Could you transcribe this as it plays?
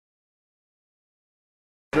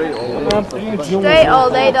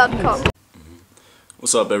DreAllDay.com.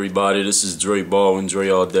 What's up, everybody? This is Dre Baldwin, Dre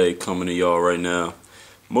All Day, coming to y'all right now.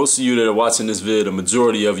 Most of you that are watching this vid, the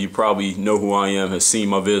majority of you probably know who I am, have seen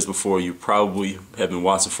my vids before. You probably have been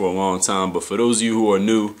watching for a long time, but for those of you who are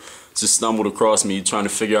new, just stumbled across me trying to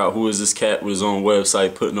figure out who is this cat with his own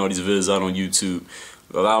website putting all these vids out on YouTube,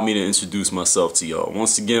 allow me to introduce myself to y'all.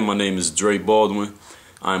 Once again, my name is Dre Baldwin.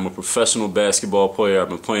 I'm a professional basketball player. I've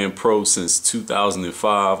been playing pro since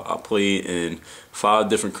 2005. I played in 5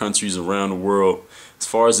 different countries around the world. As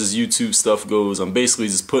far as this YouTube stuff goes, I'm basically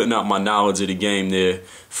just putting out my knowledge of the game there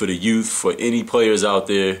for the youth, for any players out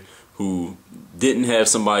there who didn't have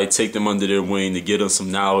somebody take them under their wing to get them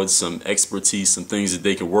some knowledge, some expertise, some things that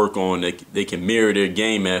they can work on, that they can mirror their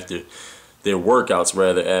game after, their workouts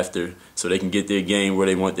rather after, so they can get their game where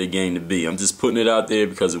they want their game to be. I'm just putting it out there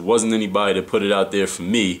because it wasn't anybody that put it out there for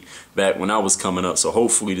me back when I was coming up. So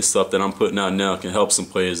hopefully the stuff that I'm putting out now can help some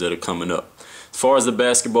players that are coming up. As far as the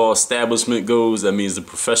basketball establishment goes, that means the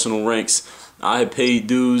professional ranks, I have paid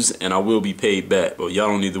dues and I will be paid back. But y'all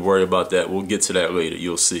don't need to worry about that. We'll get to that later.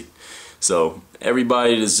 You'll see. So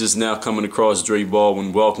everybody that's just now coming across Dre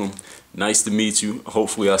Baldwin, welcome. Nice to meet you.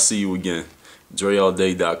 Hopefully I'll see you again.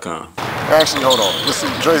 DreAllDay.com. Actually, hold on. Let's see.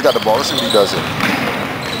 Dre's got the ball. Let's see what he does here.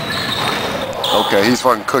 Okay, he's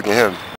fucking cooking him.